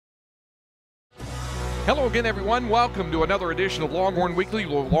Hello again, everyone. Welcome to another edition of Longhorn Weekly.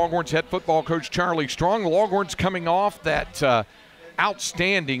 Longhorns head football coach Charlie Strong. The Longhorns coming off that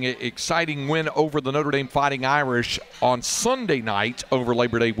outstanding, exciting win over the Notre Dame Fighting Irish on Sunday night over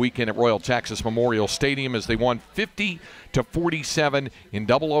Labor Day weekend at Royal Texas Memorial Stadium as they won 50-47 in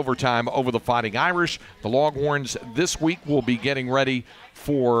double overtime over the Fighting Irish. The Longhorns this week will be getting ready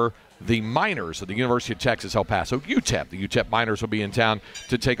for the Miners of the University of Texas El Paso, UTEP. The UTEP Miners will be in town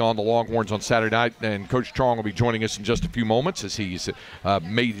to take on the Longhorns on Saturday night, and Coach Strong will be joining us in just a few moments as he's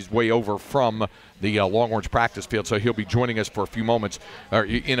made his way over from the Longhorns practice field, so he'll be joining us for a few moments, or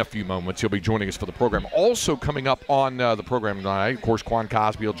in a few moments. He'll be joining us for the program. Also coming up on the program tonight, of course, Quan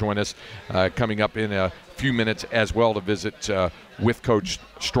Cosby will join us coming up in a few minutes as well to visit with Coach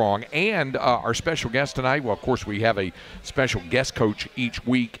Strong. And our special guest tonight, well, of course, we have a special guest coach each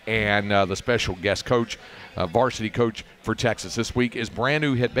week, and the special guest coach, varsity coach for Texas this week is brand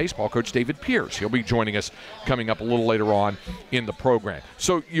new head baseball coach David Pierce. He'll be joining us coming up a little later on in the program.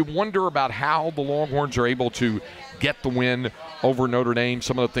 So you wonder about how the Longhorns are able to get the win over Notre Dame,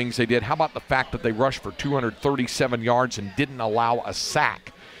 some of the things they did. How about the fact that they rushed for 237 yards and didn't allow a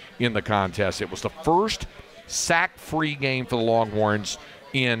sack in the contest? It was the first sack-free game for the Longhorns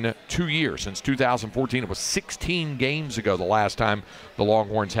in 2 years. Since 2014, it was 16 games ago the last time the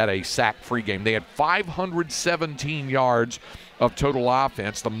Longhorns had a sack-free game. They had 517 yards of total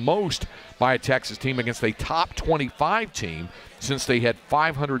offense, the most by a Texas team against a top 25 team, since they had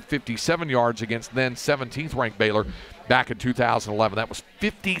 557 yards against then 17th ranked Baylor back in 2011. That was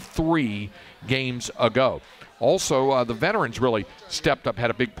 53 games ago. Also, the veterans really stepped up,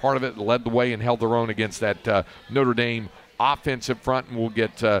 had a big part of it, led the way and held their own against that Notre Dame offensive front, and we'll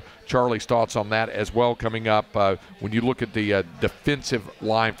get Charlie's thoughts on that as well coming up. When you look at the defensive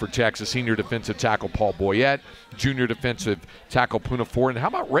line for Texas, senior defensive tackle Paul Boyette, junior defensive tackle Puna Ford, and how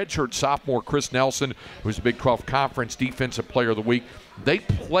about redshirt sophomore Chris Nelson, who's a Big 12 Conference Defensive Player of the Week. They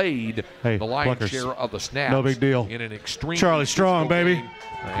played the lion's share of the snaps. No big deal. In an extreme Charlie Strong, baby. Game.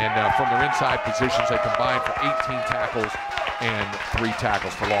 And from their inside positions, they combined for 18 tackles and 3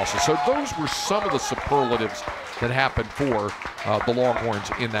 tackles for losses. So those were some of the superlatives that happened for the Longhorns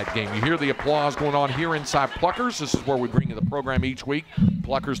in that game. You hear the applause going on here inside Pluckers. This is where we bring you the program each week.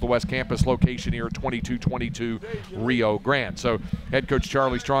 Pluckers, the West Campus location here at 2222 Rio Grande. So head coach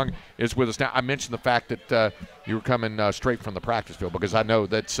Charlie Strong is with us now. I mentioned the fact that you were coming straight from the practice field, because I know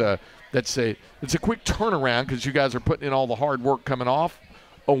it's a quick turnaround, because you guys are putting in all the hard work coming off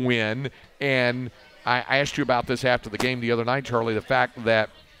a win. And I asked you about this after the game the other night, Charlie, the fact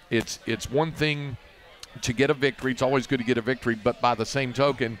that it's one thing to get a victory. It's always good to get a victory, but by the same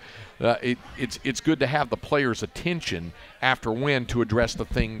token, it's good to have the players' attention after a win to address the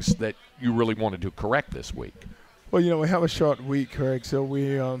things that you really wanted to correct this week. Well, we have a short week, Craig. So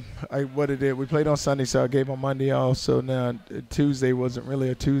we played on Sunday, so I gave on Monday off. So now Tuesday wasn't really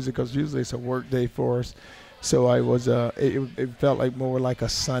a Tuesday, because usually it's a work day for us. So I was it felt like more like a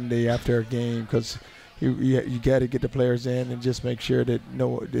Sunday after a game, because you got to get the players in and just make sure that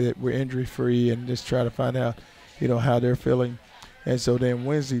that we're injury free, and just try to find out how they're feeling. And so then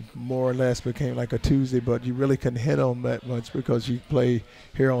Wednesday more or less became like a Tuesday, but you really couldn't hit on that much because you play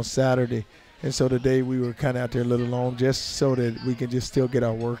here on Saturday. And so today we were kind of out there a little long, just so that we can just still get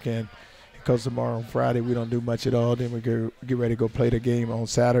our work in, because tomorrow on Friday we don't do much at all. Then we get ready to go play the game on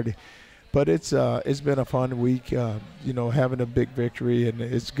Saturday. But it's been a fun week, having a big victory, and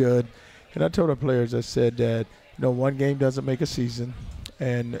it's good. And I told our players, I said that, one game doesn't make a season,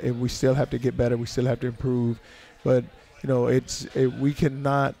 and we still have to get better. We still have to improve. But, we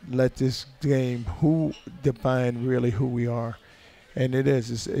cannot let this game define really who we are. And it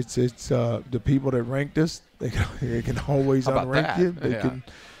is. It's the people that ranked us, they can always unrank you.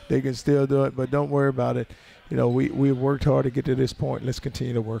 They can still do it, but don't worry about it. We worked hard to get to this point. Let's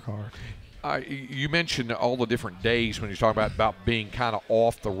continue to work hard. You mentioned all the different days when you're talking about being kind of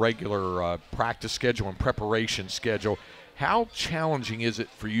off the regular practice schedule and preparation schedule. How challenging is it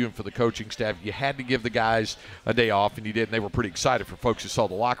for you and for the coaching staff? You had to give the guys a day off, and you did, and they were pretty excited for folks who saw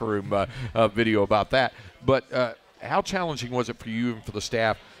the locker room video about that. But how challenging was it for you and for the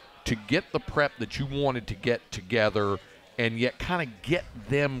staff to get the prep that you wanted to get together, and yet kind of get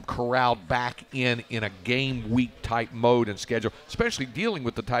them corralled back in a game week type mode and schedule, especially dealing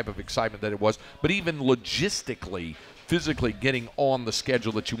with the type of excitement that it was, but even logistically, physically getting on the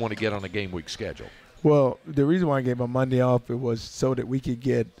schedule that you want to get on a game week schedule? Well, the reason why I gave my Monday off, it was so that we could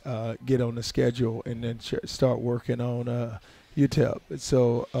get on the schedule and then start working on UTEP.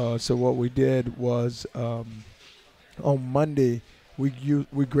 So what we did was on Monday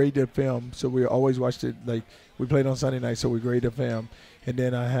we grade the film, so we always watched it. Like we played on Sunday night, so we grade the film, and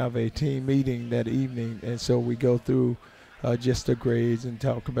then I have a team meeting that evening, and so we go through just the grades and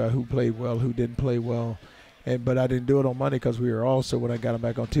talk about who played well, who didn't play well. But I didn't do it on Monday because we were also, when I got them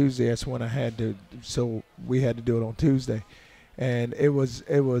back on Tuesday, that's when I had to. So we had to do it on Tuesday, and it was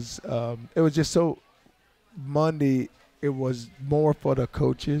just so Monday. It was more for the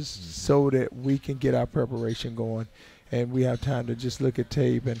coaches so that we can get our preparation going, and we have time to just look at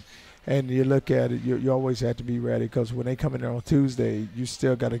tape and you look at it. You always have to be ready because when they come in there on Tuesday, you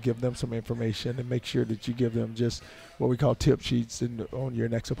still got to give them some information and make sure that you give them just what we call tip sheets on your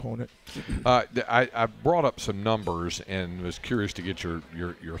next opponent. I brought up some numbers and was curious to get your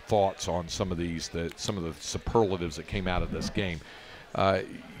thoughts on some of these, some of the superlatives that came out of this game.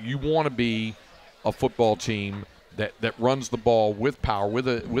 You want to be a football team that runs the ball with power,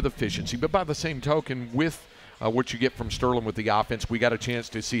 with efficiency, but by the same token, with what you get from Sterling with the offense, we got a chance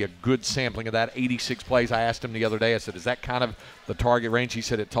to see a good sampling of that. 86 plays. I asked him the other day, I said, is that kind of the target range? He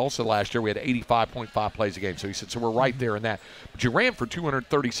said at Tulsa last year we had 85.5 plays a game. So he said, so we're right there in that. But you ran for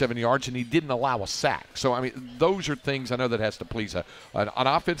 237 yards, and he didn't allow a sack. So, I mean, those are things I know that has to please an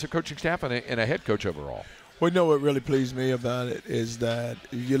offensive coaching staff and a head coach overall. Well, you know what really pleased me about it is that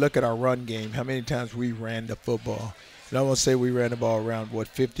you look at our run game, how many times we ran the football. And I want to say we ran the ball around,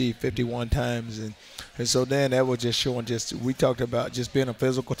 50, 51 times. And so then that was just showing we talked about just being a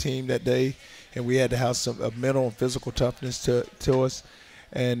physical team that day, and we had to have some mental and physical toughness to us.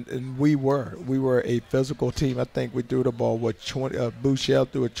 And we were a physical team. I think we threw the ball, Bouchel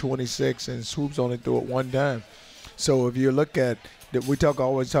threw it 26, and Swoops only threw it one time. So if you look at that, we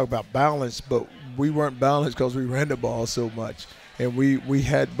always talk about balance, but we weren't balanced because we ran the ball so much. And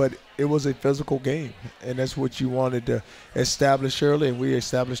but it was a physical game, and that's what you wanted to establish early, and we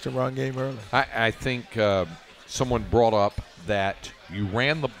established the run game early. I think someone brought up that you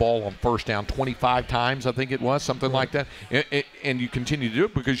ran the ball on first down 25 times, I think it was, something like that, and you continue to do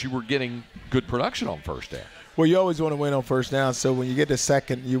it because you were getting good production on first down. Well, you always want to win on first down, so when you get to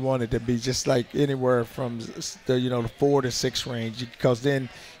second, you want it to be just like anywhere from the 4 to 6 range, because then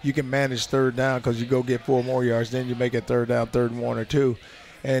you can manage third down because you go get 4 more yards, then you make it third down, 3rd and 1 or 2.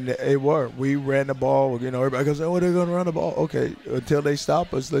 And it worked. We ran the ball. Everybody goes, oh, they're going to run the ball. Okay, until they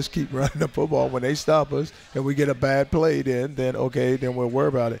stop us, let's keep running the football. When they stop us and we get a bad play, then we'll worry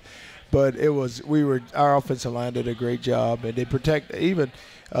about it. But our offensive line did a great job, and they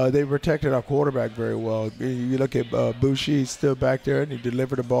protected our quarterback very well. You look at Boucher, still back there, and he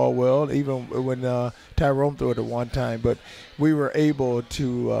delivered the ball well, even when Tyrone threw it at one time. But we were able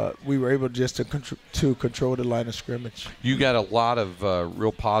just to control the line of scrimmage. You got a lot of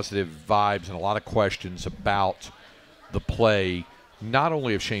real positive vibes and a lot of questions about the play, not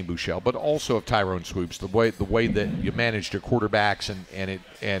only of Shane Bouchel, but also of Tyrone Swoops, the way that you managed your quarterbacks, and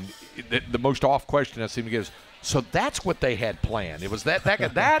the most off question I seem to get is, so that's what they had planned. It was that's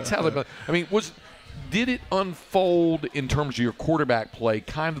how they. I mean, did it unfold in terms of your quarterback play,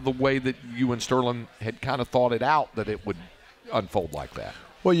 kind of the way that you and Sterling had kind of thought it out that it would unfold like that?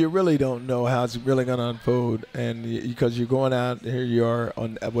 Well, you really don't know how it's really going to unfold, and because you're going out here, you are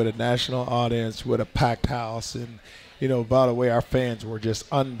with a national audience, with a packed house, and by the way, our fans were just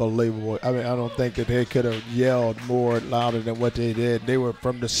unbelievable. I mean, I don't think that they could have yelled more louder than what they did. They were,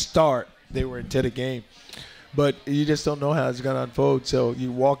 from the start, they were into the game. But you just don't know how it's going to unfold. So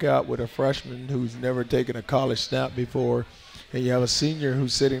you walk out with a freshman who's never taken a college snap before, and you have a senior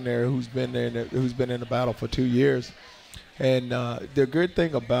who's sitting there who's been in the battle for 2 years. And the good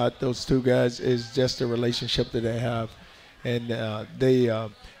thing about those two guys is just the relationship that they have. And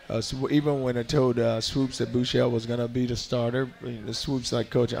so even when I told Swoops that Bouchel was going to be the starter, the Swoops like,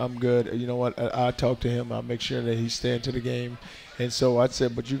 Coach, I'm good. You know what? I talked to him. I'll make sure that he's staying to the game. And so I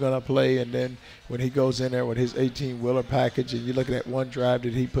said, but you're going to play. And then when he goes in there with his 18-wheeler package, and you look at that one drive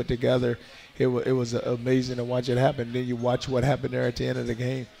that he put together, it was amazing to watch it happen. Then you watch what happened there at the end of the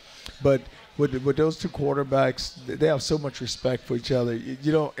game. But with those two quarterbacks, they have so much respect for each other.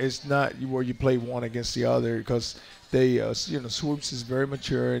 It's not where you play one against the other, because they, Swoops is very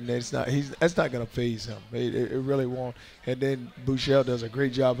mature, and that's not going to faze him. It really won't. And then Bouchel does a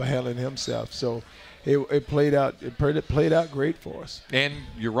great job of handling himself. So it played out great for us. And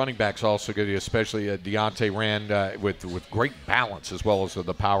your running backs also good, especially Deontay ran with great balance, as well as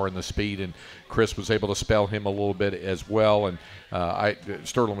the power and the speed, and Chris was able to spell him a little bit as well. And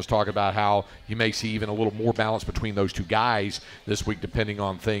Sterling was talking about how you may see even a little more balance between those two guys this week, depending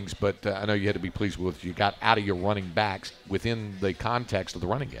on things. But I know you had to be pleased with what you got out of your running backs within the context of the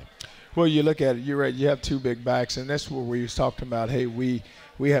running game. Well, you look at it, you're right. You have two big backs, and that's what we was talking about. Hey, we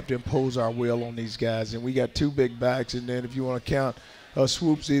we have to impose our will on these guys. And we got 2 big backs, and then if you want to count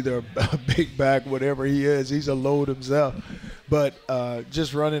Swoop's either a big back, whatever he is, he's a load himself. But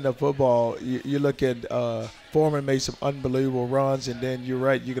just running the football, you look at Foreman made some unbelievable runs, and then you're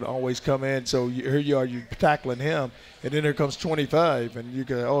right, you can always come in. So here you are, you're tackling him, and then here comes 25, and you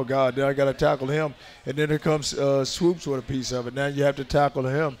go, oh, God, then I got to tackle him. And then here comes Swoops with a piece of it. Now you have to tackle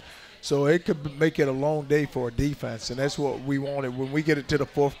him. So it could make it a long day for a defense, and that's what we wanted. When we get it to the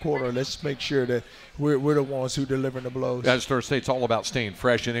 4th quarter, let's make sure that we're the ones who delivering the blows. As Thursday, it's all about staying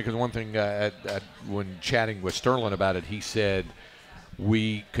fresh in it, because one thing when chatting with Sterling about it, he said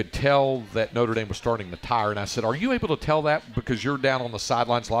we could tell that Notre Dame was starting to tire, and I said, are you able to tell that because you're down on the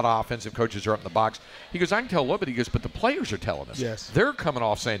sidelines? A lot of offensive coaches are up in the box. He goes, I can tell a little bit. He goes, but the players are telling us. Yes. They're coming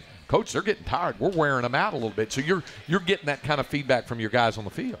off saying, Coach, they're getting tired. We're wearing them out a little bit. So you're getting that kind of feedback from your guys on the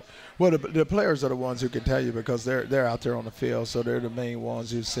field. Well, the players are the ones who can tell you because they're out there on the field, so they're the main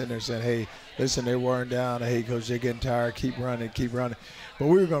ones who sitting there saying, hey, listen, they're wearing down. Hey, Coach, they're getting tired. Keep running. But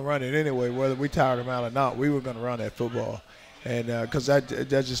we were going to run it anyway, whether we tired them out or not. We were going to run that football. And because I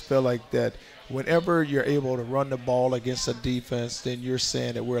just feel like that whenever you're able to run the ball against a defense, then you're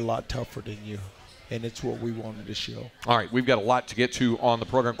saying that we're a lot tougher than you. And it's what we wanted to show. All right, we've got a lot to get to on the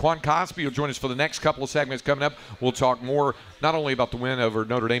program. Quan Cosby will join us for the next couple of segments coming up. We'll talk more not only about the win over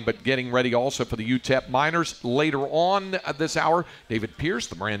Notre Dame, but getting ready also for the UTEP Miners. Later on this hour, David Pierce,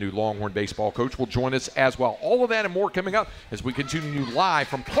 the brand new Longhorn baseball coach, will join us as well. All of that and more coming up as we continue live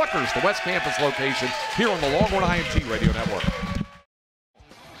from Plucker's, the West Campus location, here on the Longhorn IMT Radio Network.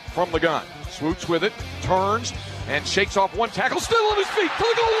 From the gun, swoops with it, turns, and shakes off one tackle, still on his feet, to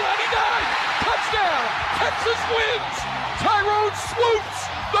the goal line, he died! Touchdown! Texas wins! Tyrone Swoops,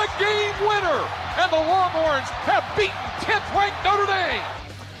 the game winner! And the Longhorns have beaten 10th-ranked Notre Dame!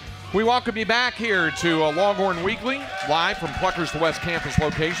 We welcome you back here to Longhorn Weekly, live from Plucker's, the West Campus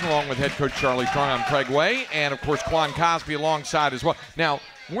location, along with head coach Charlie Strong. I'm Craig Way, and of course Quan Cosby alongside as well. Now,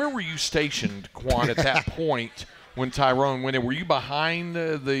 where were you stationed, Quan, at that point when Tyrone went in? Were you behind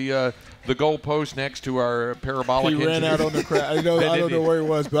the goalpost next to our parabolic He ran out on the crowd. I don't know where he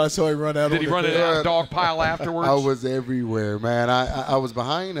was, but I saw him run out on the crowd. Did he run in a dog pile afterwards? I was everywhere, man. I was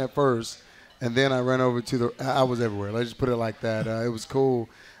behind at first, and then I ran over to I was everywhere. Let's just put it like that. It was cool.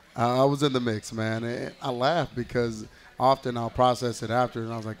 I was in the mix, man. And I laughed because often I'll process it after,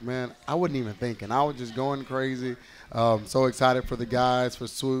 and I was like, man, I wasn't even thinking. I was just going crazy. So excited for the guys, for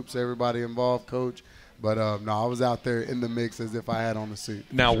Swoops, everybody involved, Coach. But, no, I was out there in the mix as if I had on the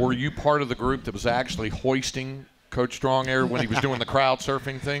suit. Now, were you part of the group that was actually hoisting Coach Strong there when he was doing the crowd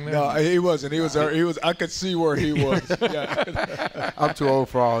surfing thing there? No, he wasn't. He was. I could see where he was. Yeah. I'm too old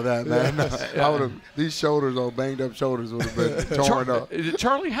for all that, man. I would have. These shoulders, old banged up shoulders, would have been torn up.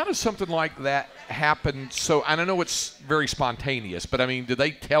 Charlie, how does something like that happen? So, and I know it's very spontaneous, but I mean, did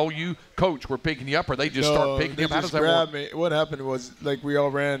they tell you, Coach, we're picking you up, or they just start picking you up? How does that work? Me. What happened was, like, we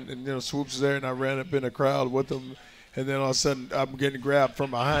all ran, and Swoops was there, and I ran up in a crowd with them. And then all of a sudden, I'm getting grabbed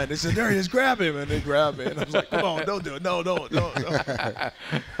from behind. They said, there he is, grab him. And they grabbed me. And I was like, come on, don't do it. No. Nah,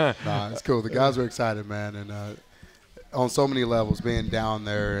 it's cool. The guys were excited, man. And on so many levels, being down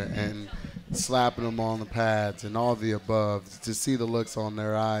there and slapping them on the pads and all the above, to see the looks on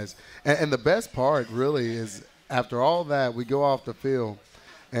their eyes. And the best part, really, is after all that, we go off the field.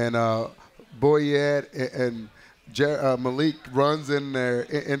 And Boyette and Malik runs in there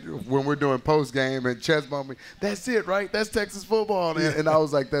when we're doing post game and chest bumping. That's it, right? That's Texas football. And I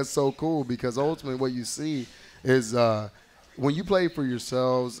was like, that's so cool, because ultimately what you see is when you play for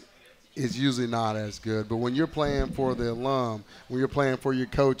yourselves, it's usually not as good. But when you're playing for the alum, when you're playing for your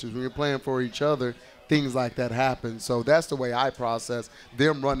coaches, when you're playing for each other, things like that happen. So that's the way I process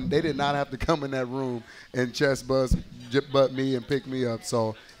them running. They did not have to come in that room and chest butt me and pick me up.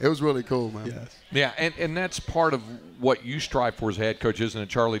 So it was really cool, man. Yes. Yeah, and that's part of what you strive for as a head coach, isn't it,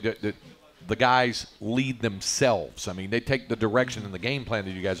 Charlie? That the guys lead themselves. I mean, they take the direction and the game plan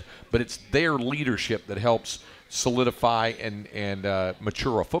that you guys, but it's their leadership that helps solidify and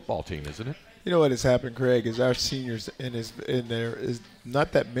mature a football team, isn't it? You know what has happened, Craig, is our seniors in there is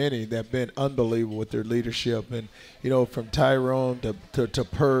not that many that have been unbelievable with their leadership. And, from Tyrone to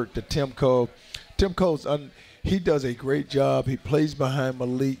Pert to Tim Cole. Tim Cole's he does a great job. He plays behind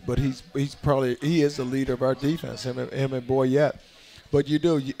Malik, but he is the leader of our defense, him and Boyette. But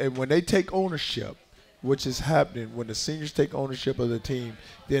and when they take ownership, which is happening, when the seniors take ownership of the team,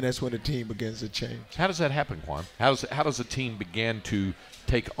 then that's when the team begins to change. How does that happen, Quan? How does a team begin to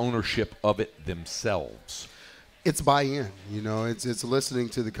take ownership of it themselves? It's buy-in. It's listening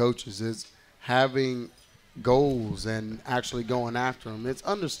to the coaches. It's having goals and actually going after them. It's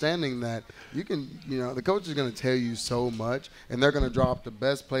understanding that you can, the coach is going to tell you so much, and they're going to drop the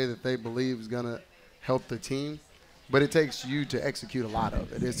best play that they believe is going to help the team. But it takes you to execute a lot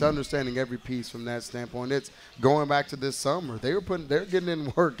of it. It's understanding every piece from that standpoint. It's going back to this summer. They're getting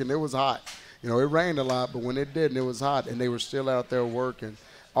in work, and it was hot. It rained a lot, but when it did, and it was hot, and they were still out there working.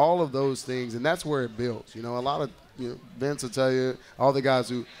 All of those things, and that's where it builds. A lot of Vince will tell you, all the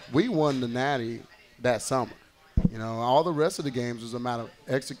guys we won the Natty that summer. All the rest of the games was a matter of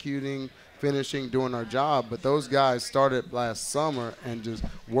executing, finishing, doing our job. But those guys started last summer and just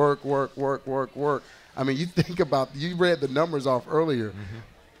work. I mean, you think about, you read the numbers off earlier.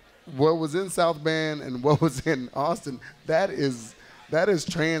 Mm-hmm. What was in South Bend and what was in Austin, that is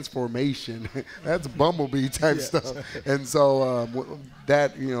transformation. That's bumblebee type stuff. And so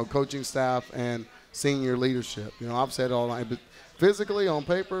that, coaching staff and senior leadership, I've said it all night, but physically on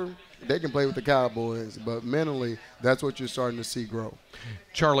paper, they can play with the Cowboys, but mentally, that's what you're starting to see grow.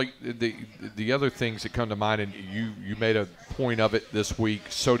 Charlie, the other things that come to mind, and you made a point of it this week,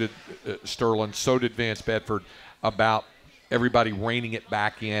 so did Sterling, so did Vance Bedford, about everybody reining it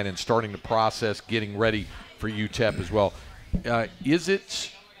back in and starting the process, getting ready for UTEP as well. Is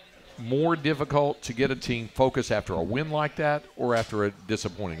it more difficult to get a team focused after a win like that or after a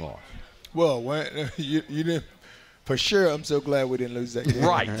disappointing loss? Well, you didn't. For sure, I'm so glad we didn't lose that game.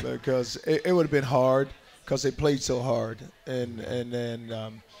 Right. Because it would have been hard because they played so hard. And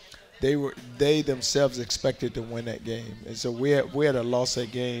then they themselves expected to win that game. And so we had a lost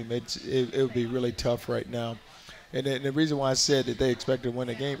that game. It would be really tough right now. And the reason why I said that they expected to win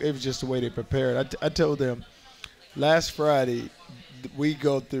the game, it was just the way they prepared. I told them last Friday we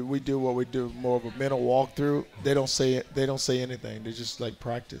do what we do, more of a mental walkthrough. They don't say anything. They just like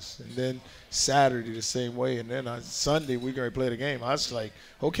practice. And then Saturday the same way. And then on Sunday we going to play the game. I was like,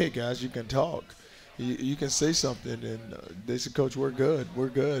 okay, guys, you can talk. You can say something. And they said, Coach, we're good. We're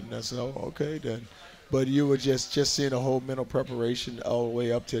good. And I said, oh, okay then. But you were just seeing the whole mental preparation all the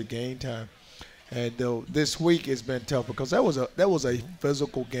way up to game time. And this week it's been tough because that was a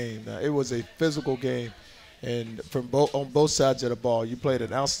physical game. Now, it was a physical game. And on both sides of the ball, you played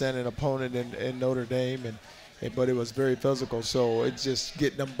an outstanding opponent in Notre Dame, but it was very physical. So it's just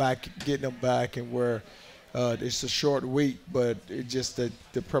getting them back, and where it's a short week, but it's just the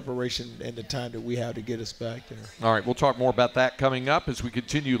preparation and the time that we have to get us back there. All right, we'll talk more about that coming up as we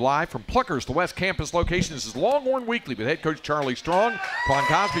continue live from Plucker's, the West Campus location. This is Longhorn Weekly with head coach Charlie Strong. Quan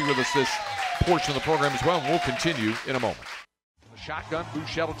Cosby with us this portion of the program as well, and we'll continue in a moment. Shotgun,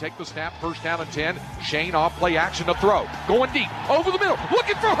 Bouchel will take the snap, first down and 10. Shane off play action to throw. Going deep, over the middle,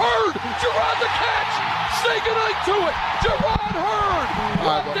 looking for Hurd. Gerard the catch. Say goodnight to it. Gerard Hurd.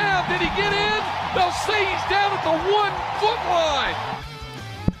 Brought down. Did he get in? They'll say he's down at the 1-foot line.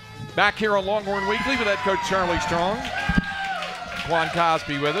 Back here on Longhorn Weekly with head coach Charlie Strong. Quan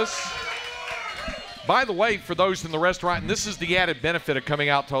Cosby with us. By the way, for those in the restaurant, and this is the added benefit of coming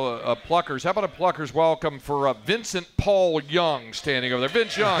out to Pluckers. How about a Pluckers welcome for Vincent Paul Young standing over there?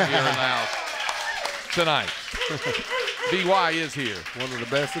 Vince Young here in the house tonight. BY is here. One of the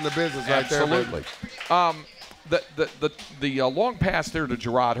best in the business right there. Absolutely. The long pass there to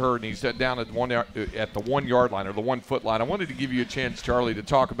Gerard Hurd, and he's down at the 1 yard line or the 1 foot line. I wanted to give you a chance, Charlie, to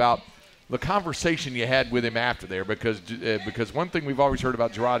talk about the conversation you had with him after there, because one thing we've always heard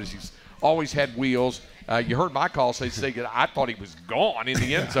about Gerard is he's always had wheels. You heard my call say I thought he was gone in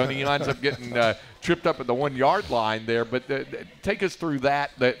the end zone. He ends up getting tripped up at the 1 yard line there. But take us through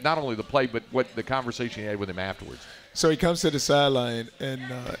that, not only the play, but what the conversation you had with him afterwards. So he comes to the sideline and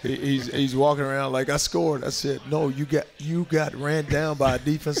he's walking around like, I scored. I said, no, you got ran down by a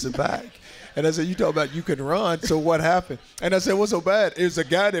defensive back. And I said, you talk about you can run, so what happened? And I said, what's so bad? It was a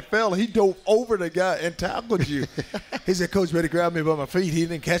guy that fell. He dove over the guy and tackled you. He said, Coach better grab me by my feet. He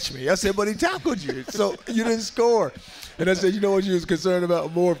didn't catch me. I said, but he tackled you, so you didn't score. And I said, you know what you was concerned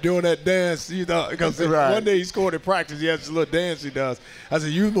about more of doing that dance, because right. One day he scored in practice. He has this little dance he does. I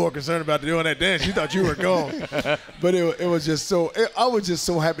said, you was more concerned about doing that dance. You thought you were gone. But it was just so – I was just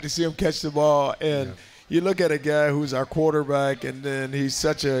so happy to see him catch the ball. And you look at a guy who's our quarterback, and then he's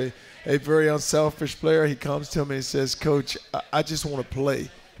such a very unselfish player. He comes to me and says, Coach, I just want to play.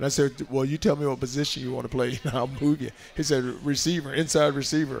 And I said, well, you tell me what position you want to play, and I'll move you. He said, receiver, inside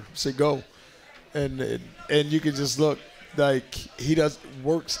receiver. I said, go. And you can just look like he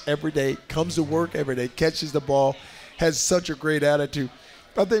works every day, comes to work every day, catches the ball, has such a great attitude.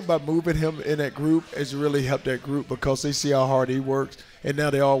 I think by moving him in that group has really helped that group because they see how hard he works. and now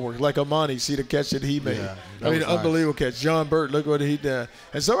they all work. Like Amani, see the catch that he made. Yeah, unbelievable catch. John Burt, look what he did.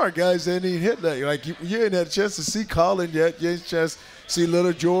 And some of our guys didn't even hit that. Like you ain't had a chance to see Colin yet. You ain't had a chance to see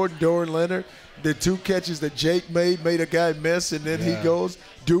Little Jordan, Doran Leonard. The 2 catches that Jake made a guy miss, and then he goes.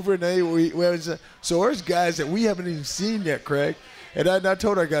 Duvernay, so there's guys that we haven't even seen yet, Craig. And I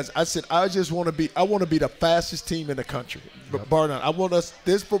told our guys, I said, I want to be the fastest team in the country. But bar none. I want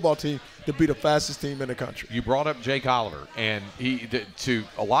this football team, to be the fastest team in the country. You brought up Jake Oliver, and to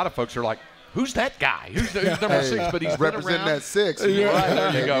a lot of folks are like, who's that guy? Who's number 6? But he's representing that 6. Right,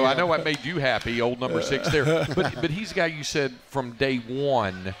 there you go. I know what made you happy, old number 6 there. But he's a guy you said from day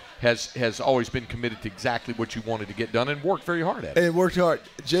one has always been committed to exactly what you wanted to get done and worked very hard at it. And worked hard.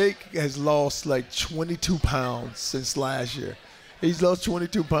 Jake has lost like 22 pounds since last year. He's lost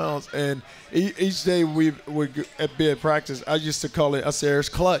 22 pounds, and each day we be at practice, I used to call it, I say, there's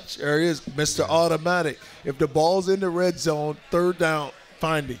clutch. There he is, Mr. Automatic. If the ball's in the red zone, 3rd down,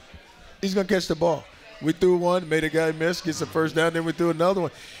 find him. He's going to catch the ball. We threw one, made a guy miss, gets the first down, then we threw another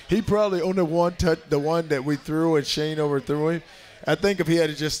one. He probably on the one that we threw and Shane overthrew him. I think if he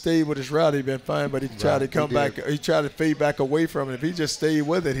had just stayed with his route, he'd been fine, but he tried to come back. He tried to fade back away from it. If he just stayed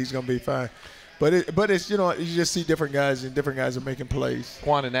with it, he's going to be fine. But it's, you just see different guys, and different guys are making plays.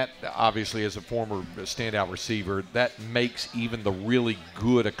 Quan, and that obviously as a former standout receiver, that makes even the really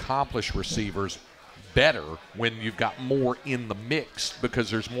good, accomplished receivers better when you've got more in the mix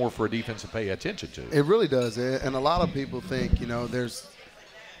because there's more for a defense to pay attention to. It really does. And a lot of people think, there's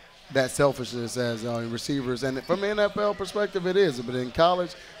that selfishness as receivers. And from an NFL perspective, it is. But in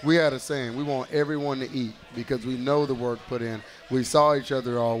college, we had a saying, we want everyone to eat because we know the work put in. We saw each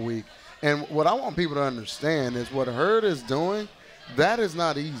other all week. And what I want people to understand is what Hurd is doing, that is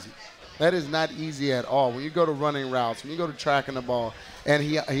not easy. That is not easy at all. When you go to running routes, when you go to tracking the ball, and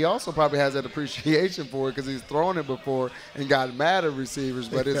he also probably has that appreciation for it because he's thrown it before and got mad at receivers,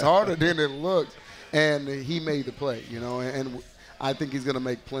 but it's harder than it looks. And he made the play, and I think he's going to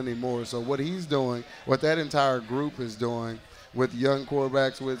make plenty more. So what he's doing, what that entire group is doing with young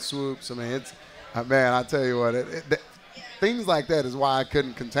quarterbacks, with swoops, I tell you what, things like that is why I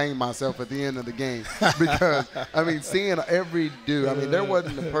couldn't contain myself at the end of the game because, seeing every dude, there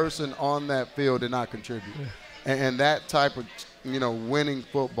wasn't a person on that field that did not contribute. And that type of, winning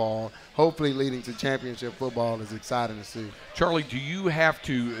football, hopefully leading to championship football is exciting to see. Charlie, do you have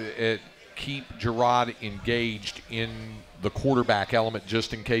to keep Gerard engaged in the quarterback element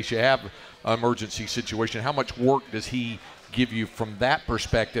just in case you have an emergency situation? How much work does he give you from that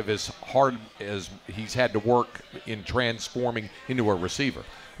perspective as hard as he's had to work in transforming into a receiver?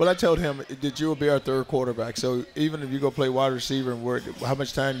 Well, I told him that you will be our 3rd quarterback. So even if you go play wide receiver and how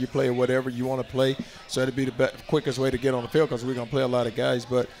much time you play or whatever you want to play, so that'd be the quickest way to get on the field because we're going to play a lot of guys.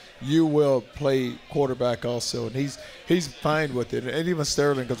 But you will play quarterback also, and he's fine with it. And even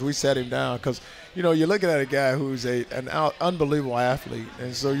Sterling, because we sat him down because, you're looking at a guy who's an unbelievable athlete.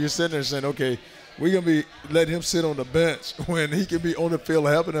 And so you're sitting there saying, okay, we're going to be letting him sit on the bench when he can be on the field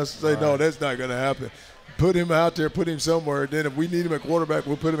helping us. Say, no, that's not going to happen. Put him out there, put him somewhere. Then if we need him at quarterback,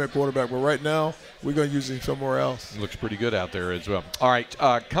 we'll put him at quarterback. But right now, we're going to use him somewhere else. Looks pretty good out there as well. All right,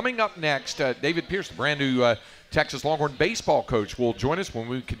 coming up next, David Pierce, the brand new Texas Longhorn baseball coach, will join us when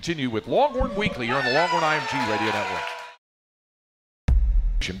we continue with Longhorn Weekly here on the Longhorn IMG Radio Network.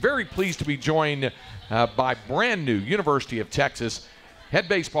 Very pleased to be joined by brand new University of Texas head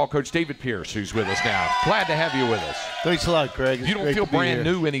baseball coach David Pierce, who's with us now. Glad to have you with us. Thanks a lot, Craig. You don't feel brand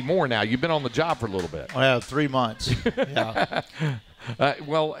new anymore now. You've been on the job for a little bit. I have 3 months. Yeah.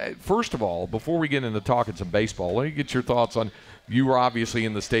 Well, first of all, before we get into talking some baseball, let me get your thoughts on, you were obviously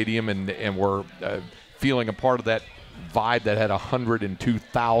in the stadium and were feeling a part of that vibe that had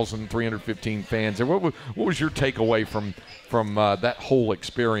 102,315 fans. And what was your takeaway from that whole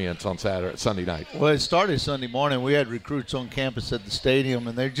experience on Sunday night? Well, it started Sunday morning. We had recruits on campus at the stadium,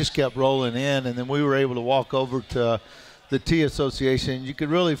 and they just kept rolling in. And then we were able to walk over to the Tea Association. You could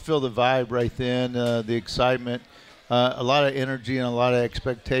really feel the vibe right then, the excitement, a lot of energy and a lot of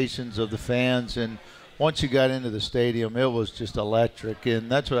expectations of the fans. And once you got into the stadium, it was just electric.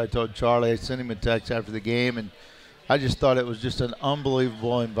 And that's what I told Charlie. I sent him a text after the game, and I just thought it was just an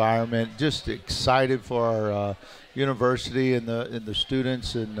unbelievable environment, just excited for our university and the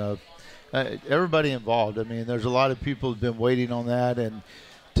students and everybody involved. I mean, there's a lot of people who've been waiting on that, and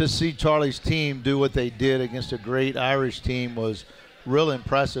to see Charlie's team do what they did against a great Irish team was real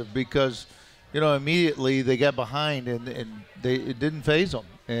impressive because, immediately they got behind and it didn't faze them,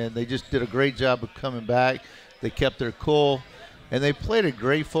 and they just did a great job of coming back. They kept their cool. and they played a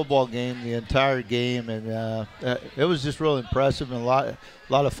great football game the entire game, and it was just real impressive and a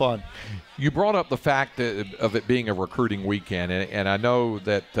lot of fun. You brought up the fact of it being a recruiting weekend, and I know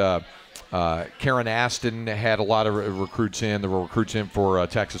that Karen Aston had a lot of recruits in. There were recruits in for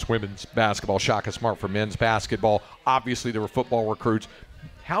Texas women's basketball, Shaka Smart for men's basketball. Obviously, there were football recruits.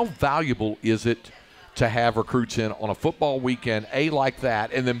 How valuable is it to have recruits in on a football weekend, A, like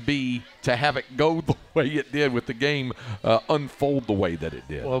that, and then B, to have it go the way it did with the game unfold the way that it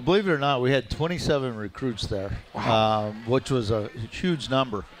did? Well, believe it or not, we had 27 recruits there, Wow. which was a huge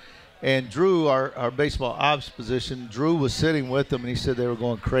number. And Drew, our baseball ops position, Drew was sitting with them, and he said they were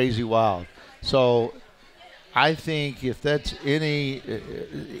going crazy wild. So I think if that's any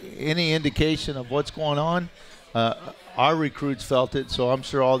indication of what's going on, our recruits felt it, so I'm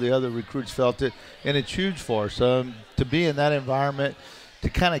sure all the other recruits felt it, and it's huge for us. To be in that environment, to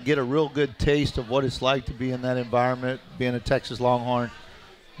kind of get a real good taste of what it's like to be in that environment, being a Texas Longhorn,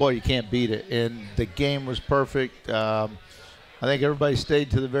 boy, you can't beat it. And the game was perfect. I think everybody stayed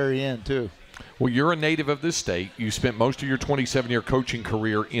to the very end, too. Well, you're a native of this state. You spent most of your 27-year coaching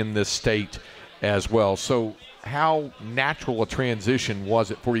career in this state as well. So how natural a transition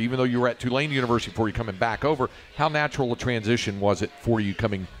was it for you, even though you were at Tulane University before you coming back over, how natural a transition was it for you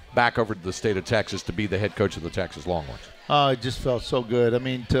coming back over to the state of Texas to be the head coach of the Texas Longhorns? It just felt so good. I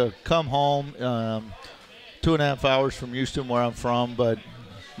mean, to come home 2.5 hours from Houston, where I'm from, but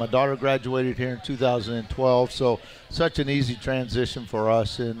my daughter graduated here in 2012, so such an easy transition for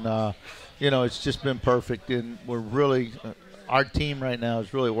us, and it's just been perfect, and we're really our team right now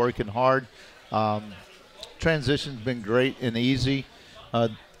is really working hard. Transition's been great and easy,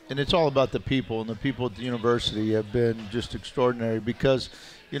 and it's all about the people, and the people at the university have been just extraordinary because,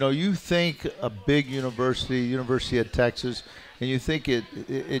 you think a big University of Texas, and you think it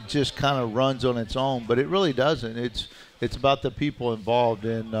just kind of runs on its own, but it really doesn't. It's about the people involved,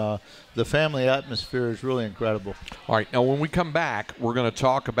 and the family atmosphere is really incredible. All right, now when we come back, we're going to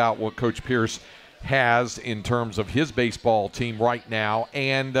talk about what Coach Pierce has in terms of his baseball team right now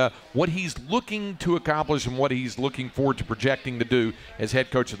and what he's looking to accomplish and what he's looking forward to projecting to do as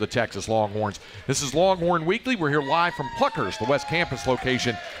head coach of the Texas Longhorns. This is Longhorn Weekly. We're here live from Plucker's, the West Campus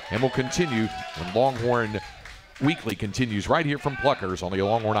location, and we'll continue when Longhorn Weekly continues right here from Plucker's on the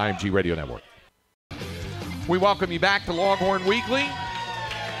Longhorn IMG Radio Network. We welcome you back to Longhorn Weekly.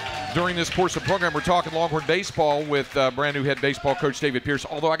 During this course of the program, we're talking Longhorn baseball with brand new head baseball coach David Pierce.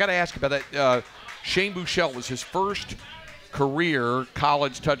 Although I got to ask about that, Shane Buechele was his first career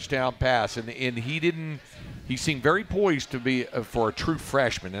college touchdown pass, and he seemed very poised to be for a true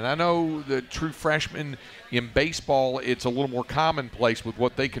freshman. And I know the true freshmen in baseball, it's a little more commonplace with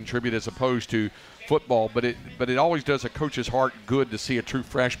what they contribute as opposed to football, but it always does a coach's heart good to see a true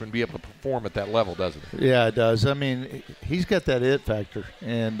freshman be able to perform at that level, doesn't it? Yeah, it does. I mean, he's got that it factor,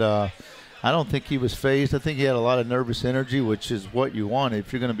 and I don't think he was phased. I think he had a lot of nervous energy, which is what you want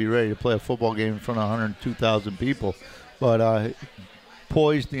if you're going to be ready to play a football game in front of 102,000 people. But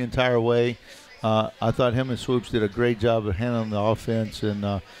poised the entire way. I thought him and Swoops did a great job of handling the offense, and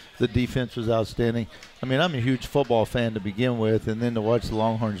the defense was outstanding. I mean, I'm a huge football fan to begin with, and then to watch the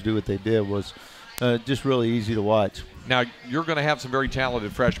Longhorns do what they did was just really easy to watch. Now, you're going to have some very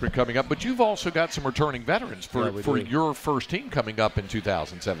talented freshmen coming up, but you've also got some returning veterans for your first team coming up in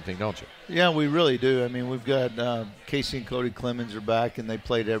 2017, don't you? Yeah, we really do. I mean, we've got Casey and Cody Clemens are back, and they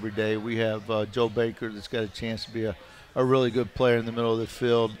played every day. We have Joe Baker that's got a chance to be a really good player in the middle of the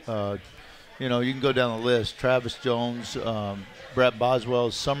field. You can go down the list. Travis Jones, Brett Boswell,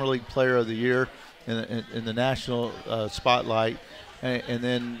 Summer League Player of the Year in the national spotlight, and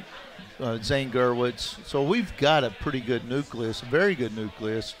then Zane Gerwitz. So we've got a pretty good nucleus, a very good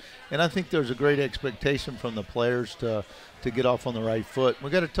nucleus, and I think there's a great expectation from the players to get off on the right foot.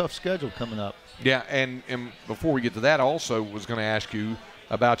 We've got a tough schedule coming up. Yeah, and before we get to that, I also was going to ask you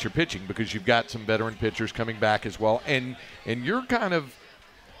about your pitching because you've got some veteran pitchers coming back as well, and you're kind of,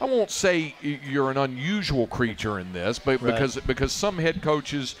 I won't say you're an unusual creature in this, but right. because some head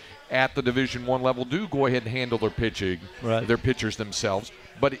coaches at the Division I level do go ahead and handle their pitching, right. their pitchers themselves.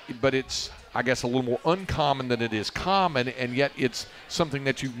 But it's, I guess, a little more uncommon than it is common, and yet it's something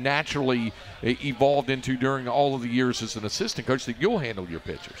that you've naturally evolved into during all of the years as an assistant coach, that you'll handle your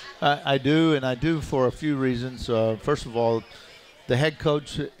pitchers. I do, and I do for a few reasons. First of all, the head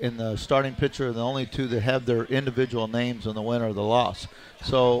coach and the starting pitcher are the only two that have their individual names on the win or the loss.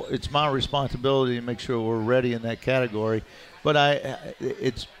 So it's my responsibility to make sure we're ready in that category. But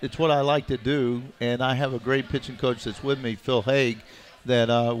it's what I like to do, and I have a great pitching coach that's with me, Phil Haig.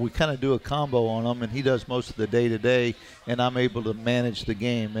 that we kind of do a combo on him, and he does most of the day-to-day, and I'm able to manage the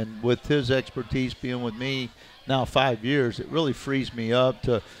game. And with his expertise being with me now 5 years, it really frees me up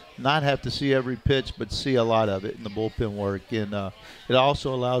to not have to see every pitch, but see a lot of it in the bullpen work. And it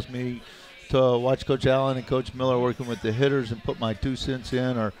also allows me to watch Coach Allen and Coach Miller working with the hitters and put my 2 cents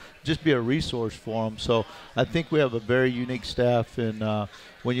in, or just be a resource for them. So I think we have a very unique staff. And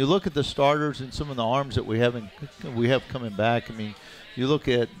when you look at the starters and some of the arms that we have coming back, I mean, you look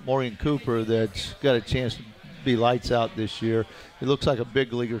at Morgan Cooper that's got a chance to be lights out this year. He looks like a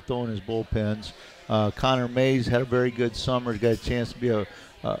big leaguer throwing his bullpens. Connor Mays had a very good summer. He's got a chance to be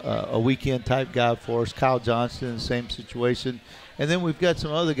a weekend type guy for us. Kyle Johnston, same situation. And then we've got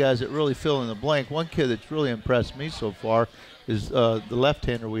some other guys that really fill in the blank. One kid that's really impressed me so far is the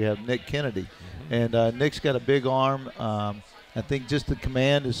left-hander we have, Nick Kennedy. And Nick's got a big arm. I think just the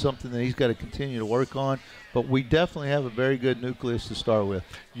command is something that he's got to continue to work on. But we definitely have a very good nucleus to start with.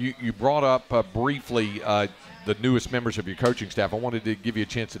 You brought up briefly the newest members of your coaching staff. I wanted to give you a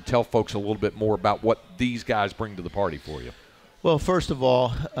chance to tell folks a little bit more about what these guys bring to the party for you. Well, first of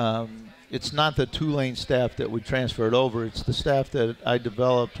all, it's not the Tulane staff that we transferred over. It's the staff that I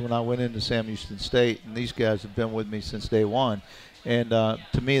developed when I went into Sam Houston State, and these guys have been with me since day one. And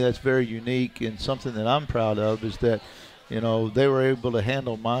to me, that's very unique, and something that I'm proud of is that, you know, they were able to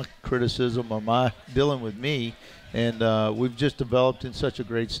handle my criticism or my dealing with me, and we've just developed in such a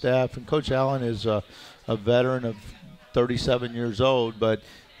great staff. And Coach Allen is a veteran of 37 years old, but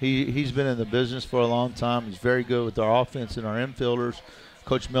he's been in the business for a long time. He's very good with our offense and our infielders.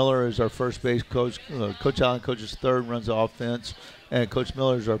 Coach Miller is our first base coach. Coach Allen coaches third, runs the offense, and Coach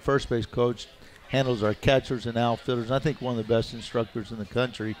Miller is our first base coach, handles our catchers and outfielders. And I think one of the best instructors in the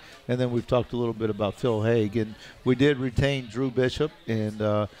country. And then we've talked a little bit about Phil Haig, and we did retain Drew Bishop,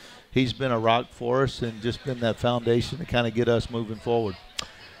 and he's been a rock for us and just been that foundation to kind of get us moving forward.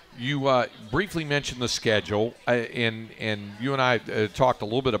 You briefly mentioned the schedule, and you and I talked a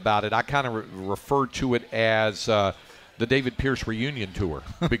little bit about it. I kind of referred to it as the David Pierce reunion tour,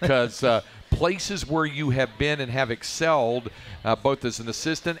 because places where you have been and have excelled, both as an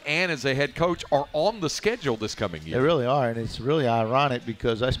assistant and as a head coach, are on the schedule this coming year. They really are, and it's really ironic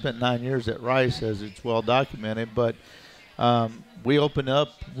because I spent 9 years at Rice, as it's well documented, but we opened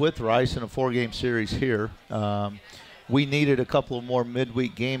up with Rice in a 4-game series here. We needed a couple of more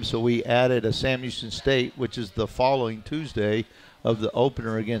midweek games, so we added a Sam Houston State, which is the following Tuesday of the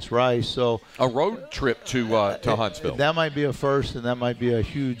opener against Rice. So a road trip to Huntsville. That might be a first, and that might be a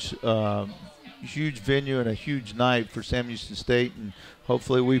huge venue and a huge night for Sam Houston State, and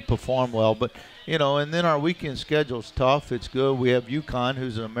hopefully we perform well. But, you know, and then our weekend schedule's tough. It's good. We have UConn,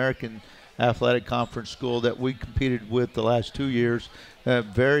 who's an American Athletic Conference school that we competed with the last 2 years.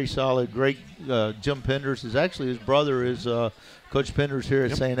 Very solid, great. Jim Penders is actually, his brother is Coach Penders here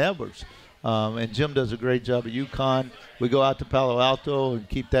at St. Edwards. And Jim does a great job at UConn. We go out to Palo Alto and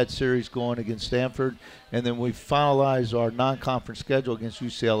keep that series going against Stanford. And then we finalize our non-conference schedule against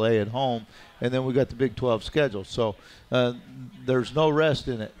UCLA at home. And then we got the Big 12 schedule. So there's no rest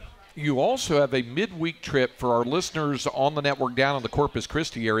in it. You also have a midweek trip for our listeners on the network down in the Corpus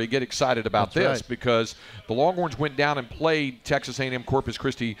Christi area. Get excited about this, because the Longhorns went down and played Texas A&M Corpus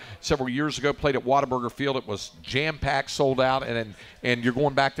Christi several years ago, played at Whataburger Field. It was jam-packed, sold out, and you're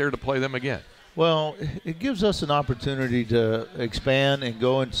going back there to play them again. Well, it gives us an opportunity to expand and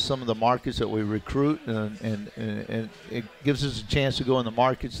go into some of the markets that we recruit, and it gives us a chance to go in the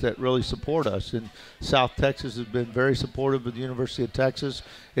markets that really support us. And South Texas has been very supportive of the University of Texas.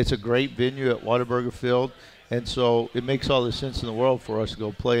 It's a great venue at Whataburger Field, and so it makes all the sense in the world for us to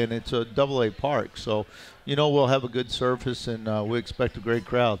go play, and it's a AA park. So, you know, we'll have a good surface, and we expect a great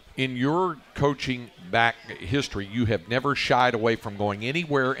crowd. In your coaching back history, you have never shied away from going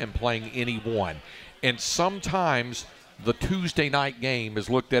anywhere and playing anyone. And sometimes the Tuesday night game is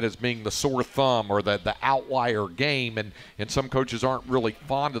looked at as being the sore thumb or the outlier game, and some coaches aren't really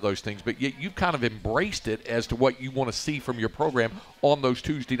fond of those things, but yet you've kind of embraced it as to what you want to see from your program on those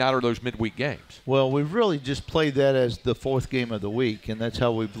Tuesday night or those midweek games. Well, we've really just played that as the fourth game of the week, and that's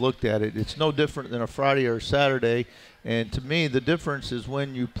how we've looked at it. It's no different than a Friday or a Saturday, and to me the difference is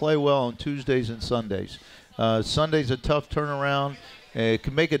when you play well on Tuesdays and Sundays. Sunday's a tough turnaround. It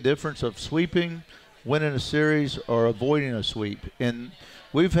can make a difference of sweeping, winning a series, or avoiding a sweep. And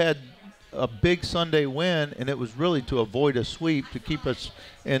we've had a big Sunday win, and it was really to avoid a sweep, to keep us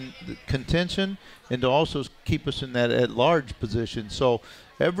in contention and to also keep us in that at-large position. So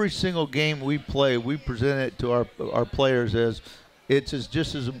every single game we play, we present it to our players as it's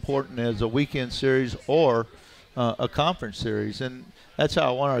just as important as a weekend series or a conference series. And that's how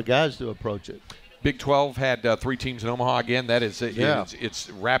I want our guys to approach it. Big 12 had 3 teams in Omaha again. That is, it's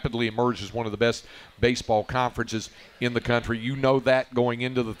rapidly emerged as one of the best baseball conferences in the country. You know that going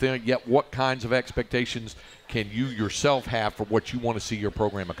into the thing. Yet, what kinds of expectations can you yourself have for what you want to see your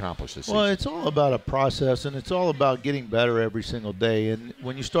program accomplish this season? Well, it's all about a process, and it's all about getting better every single day. And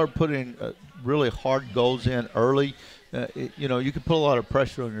when you start putting really hard goals in early, you can put a lot of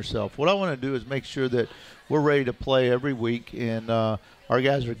pressure on yourself. What I want to do is make sure that we're ready to play every week, and our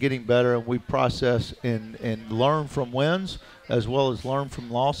guys are getting better, and we process and learn from wins as well as learn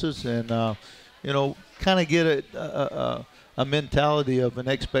from losses, and kind of get a mentality of an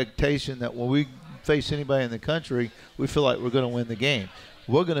expectation that when we face anybody in the country, we feel like we're going to win the game.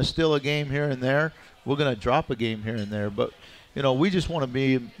 We're going to steal a game here and there. We're going to drop a game here and there, but we just want to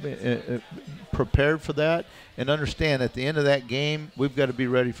be prepared for that and understand at the end of that game, we've got to be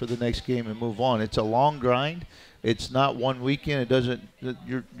ready for the next game and move on. It's a long grind. It's not one weekend. It doesn't.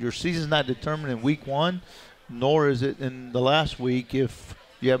 Your season's not determined in week 1, nor is it in the last week if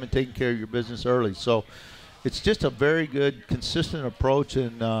you haven't taken care of your business early. So it's just a very good, consistent approach,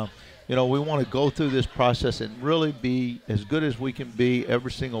 and we want to go through this process and really be as good as we can be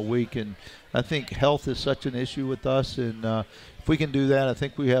every single week. And I think health is such an issue with us, and if we can do that, I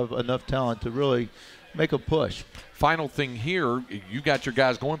think we have enough talent to really make a push. Final thing here, you got your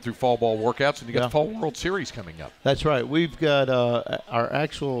guys going through fall ball workouts, and you got the Fall World Series coming up. That's right. We've got our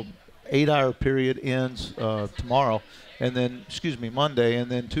actual 8-hour period ends tomorrow, and then, Monday, and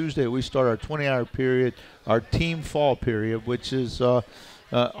then Tuesday we start our 20-hour period, our team fall period, which is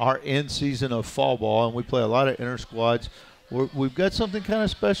our end season of fall ball, and we play a lot of inter-squads. We've got something kind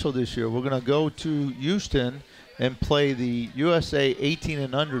of special this year. We're going to go to Houston and play the USA 18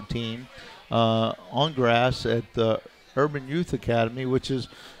 and under team on grass at the Urban Youth Academy, which is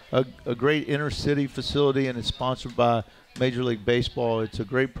a great inner-city facility, and it's sponsored by Major League Baseball. It's a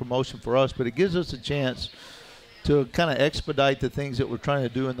great promotion for us, but it gives us a chance to kind of expedite the things that we're trying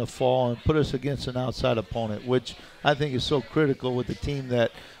to do in the fall and put us against an outside opponent, which I think is so critical with a team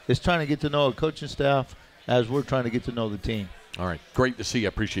that is trying to get to know a coaching staff as we're trying to get to know the team. All right. Great to see you. I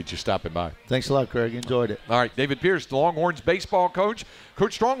appreciate you stopping by. Thanks a lot, Craig. Enjoyed it. All right. David Pierce, the Longhorns baseball coach.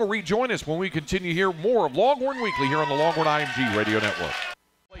 Coach Strong will rejoin us when we continue here more of Longhorn Weekly here on the Longhorn IMG Radio Network.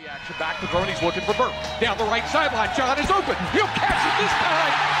 Play action back to Brony. He's looking for Burke. Down the right sideline. John is open. He'll catch it this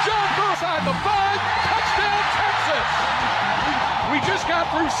time. John Burke side the 5. Touchdown, Texas. We just got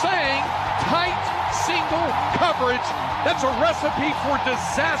through saying tight single coverage. That's a recipe for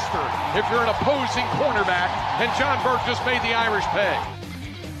disaster if you're an opposing cornerback, and John Burke just made the Irish pay.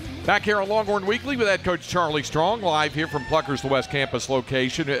 Back here on Longhorn Weekly with head coach Charlie Strong, live here from Plucker's the West Campus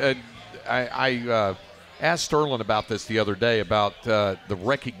location. I asked Sterling about this the other day, about the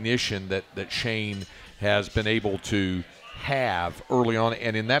recognition that Shane has been able to have early on,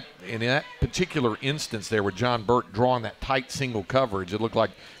 and in that particular instance there with John Burke drawing that tight single coverage, it looked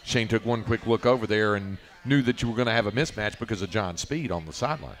like Shane took one quick look over there and knew that you were going to have a mismatch because of John's speed on the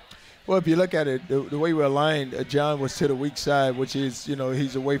sideline. Well, if you look at it, the way we're aligned, John was to the weak side, which is,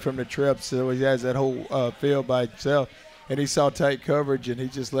 he's away from the trips, so he has that whole field by himself. And he saw tight coverage, and he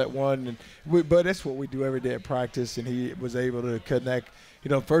just let one. But that's what we do every day at practice, and he was able to connect.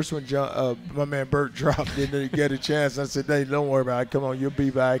 First when my man Burt dropped, didn't get a chance. I said, hey, don't worry about it. Come on, you'll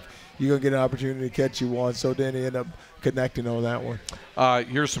be back. You're going to get an opportunity to catch you one. So then he ended up connecting on that one.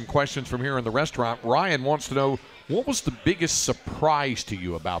 Here's some questions from here in the restaurant. Ryan wants to know, what was the biggest surprise to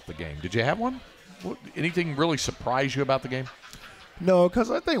you about the game? Did you have one? Anything really surprise you about the game? No, because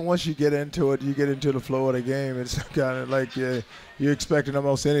I think once you get into it, you get into the flow of the game. It's kind of like you're expecting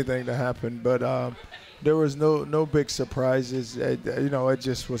almost anything to happen. But there was no big surprises. I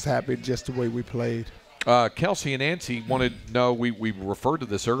just was happy just the way we played. Kelsey and Nancy wanted to know, we referred to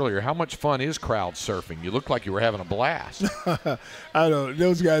this earlier, how much fun is crowd surfing? You looked like you were having a blast. I don't know.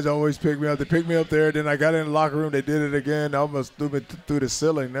 Those guys always pick me up. They picked me up there. Then I got in the locker room. They did it again. I almost threw me through the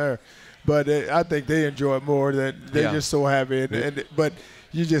ceiling there. But I think they enjoy it more. That they're just so happy. But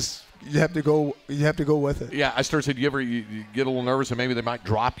you have to go with it. Yeah, I started saying, you get a little nervous and maybe they might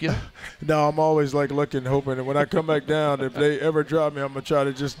drop you? No, I'm always looking, hoping. And when I come back down, if they ever drop me, I'm gonna try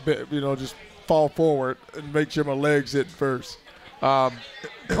to just fall forward and make sure my legs hit first.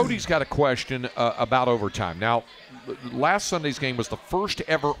 Cody's got a question about overtime. Now, last Sunday's game was the first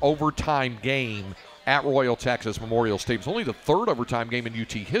ever overtime game at Royal Texas Memorial Stadium. It's only the third overtime game in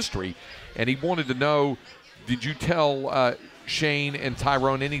UT history, and he wanted to know, did you tell Shane and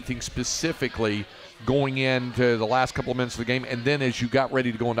Tyrone anything specifically going into the last couple of minutes of the game, and then as you got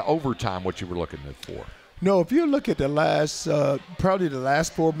ready to go into overtime, what you were looking for? No, if you look at the last, probably the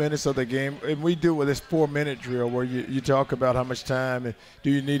last 4 minutes of the game, and we do with this 4-minute drill where you talk about how much time, and do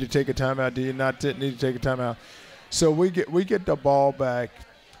you need to take a timeout, do you not need to take a timeout. So we get the ball back.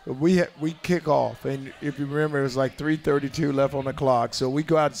 We kick off, and if you remember, it was like 3:32 left on the clock. So we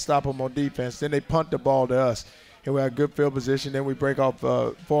go out and stop them on defense. Then they punt the ball to us, and we have good field position. Then we break off.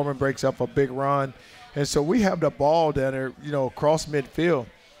 Foreman breaks up a big run, and so we have the ball down there, across midfield,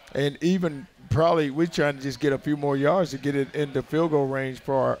 and even probably we're trying to just get a few more yards to get it into field goal range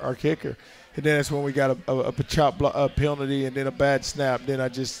for our kicker. And then that's when we got a penalty and then a bad snap. Then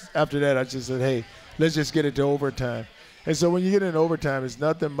after that I just said, hey, let's just get it to overtime. And so when you get in overtime, it's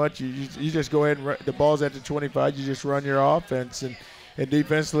nothing much. You just go ahead and the ball's at the 25. You just run your offense, and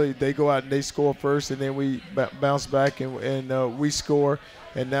defensively they go out and they score first, and then we bounce back and we score.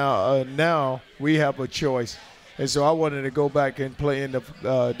 And now we have a choice. And so I wanted to go back and play in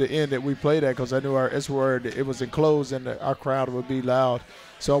the end that we played at, because I knew it's where it was enclosed and our crowd would be loud.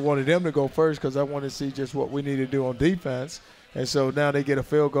 So I wanted them to go first because I wanted to see just what we need to do on defense. And so now they get a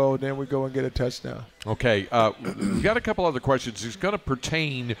field goal, then we go and get a touchdown. Okay, we got a couple other questions. It's going to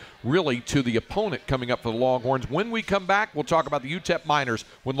pertain really to the opponent coming up for the Longhorns. When we come back, we'll talk about the UTEP Miners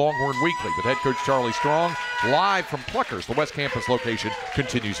with Longhorn Weekly with head coach Charlie Strong. Live from Plucker's, the West Campus location,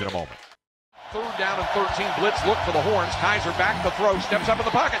 continues in a moment. 3rd down and 13, blitz, look for the Horns. Kaiser back to throw, steps up in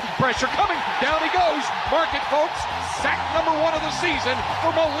the pocket. Pressure coming, down he goes. Mark it, folks. Sack number 1 of the season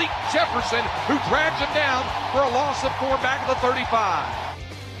for Malik Jefferson, who drags him down for a loss of 4 back at the 35.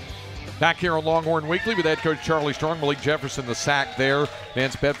 Back here on Longhorn Weekly with head coach Charlie Strong. Malik Jefferson, the sack there.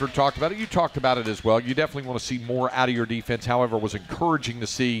 Vance Bedford talked about it. You talked about it as well. You definitely want to see more out of your defense. However, it was encouraging to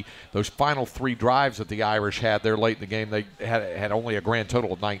see those final 3 drives that the Irish had there late in the game. They had only a grand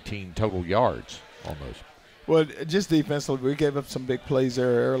total of 19 total yards almost. Well, just defensively, we gave up some big plays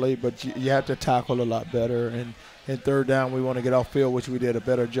there early, but you have to tackle a lot better. And 3rd down, we want to get off field, which we did a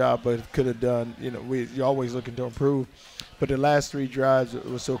better job, but could have done. You're always looking to improve. But the last 3 drives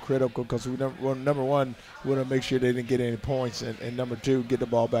was so critical because number one, we want to make sure they didn't get any points, and number 2, get the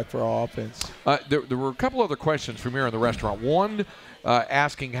ball back for our offense. There were a couple other questions from here in the restaurant. One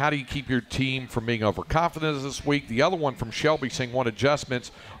asking, how do you keep your team from being overconfident this week? The other one from Shelby saying, what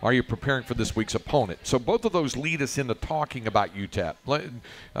adjustments are you preparing for this week's opponent? So both of those lead us into talking about UTEP.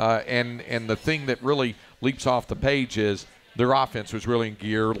 And the thing that really leaps off the page is their offense was really in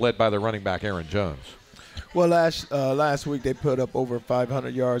gear, led by their running back, Aaron Jones. Well, last week they put up over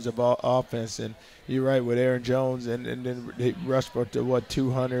 500 yards of offense, and you're right with Aaron Jones, and then they rushed for over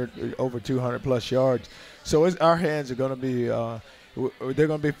 200 plus yards. So our hands are going to be they're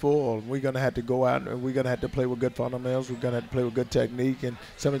going to be full. We're going to have to go out and we're going to have to play with good fundamentals. We're going to have to play with good technique, and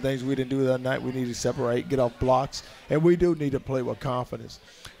some of the things we didn't do the other night, we need to separate, get off blocks, and we do need to play with confidence.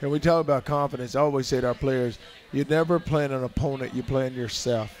 And we talk about confidence. I always say to our players, you're never playing an opponent, you're playing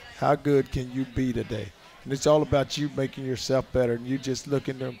yourself. How good can you be today? And it's all about you making yourself better, and you just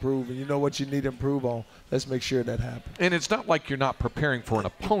looking to improve, and you know what you need to improve on. Let's make sure that happens. And it's not like you're not preparing for an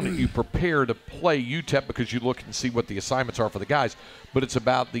opponent. You prepare to play UTEP because you look and see what the assignments are for the guys, but it's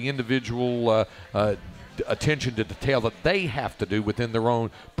about the individual attention to detail that they have to do within their own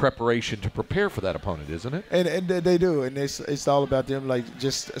preparation to prepare for that opponent, isn't it? And they do, and it's all about them, like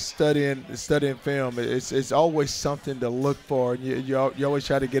just studying film. It's always something to look for, and you always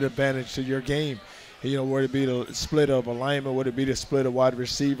try to get advantage to your game. Whether it be the split of alignment, whether it be the split of wide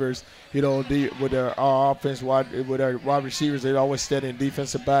receivers, with our offense, with our wide receivers, they're always studying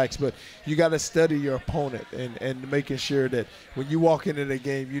defensive backs. But you got to study your opponent and making sure that when you walk into the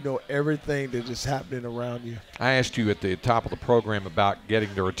game, you know everything that is happening around you. I asked you at the top of the program about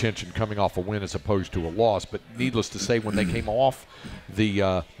getting their attention coming off a win as opposed to a loss, but needless to say, when they came off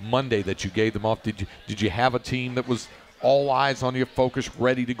the Monday that you gave them off, did you have a team that was all eyes on you, focused,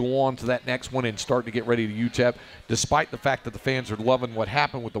 ready to go on to that next one and start to get ready to UTEP, despite the fact that the fans are loving what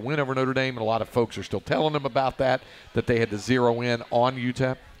happened with the win over Notre Dame, and a lot of folks are still telling them about that they had to zero in on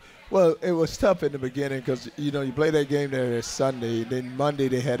UTEP? Well, it was tough in the beginning because, you play that game there Sunday. Then Monday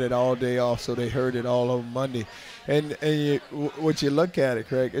they had it all day off, so they heard it all over Monday. And what you look at it,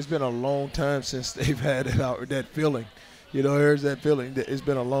 Craig, it's been a long time since they've had it out, that feeling. Here's that feeling. It's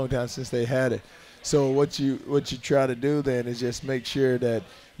been a long time since they had it. So what you try to do then is just make sure that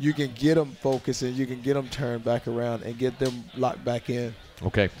you can get them focused and you can get them turned back around and get them locked back in.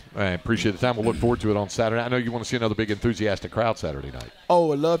 Okay. I appreciate the time. We'll look forward to it on Saturday. I know you want to see another big enthusiastic crowd Saturday night.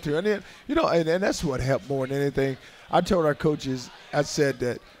 Oh, I'd love to. And then, and that's what helped more than anything. I told our coaches, I said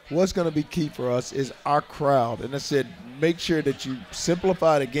that what's going to be key for us is our crowd. And I said, make sure that you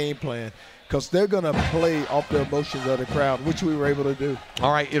simplify the game plan. because they're going to play off the emotions of the crowd, which we were able to do.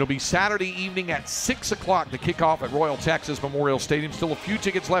 All right, it'll be Saturday evening at 6 o'clock, the kickoff at Royal Texas Memorial Stadium. Still a few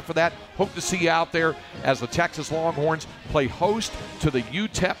tickets left for that. Hope to see you out there as the Texas Longhorns play host to the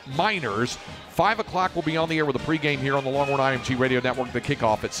UTEP Miners. 5 o'clock will be on the air with a pregame here on the Longhorn IMG Radio Network, the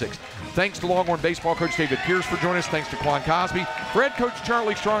kickoff at 6. Thanks to Longhorn baseball coach David Pierce for joining us. Thanks to Quan Cosby. For head coach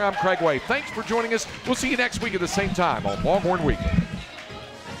Charlie Strong, I'm Craig Way. Thanks for joining us. We'll see you next week at the same time on Longhorn Weekly.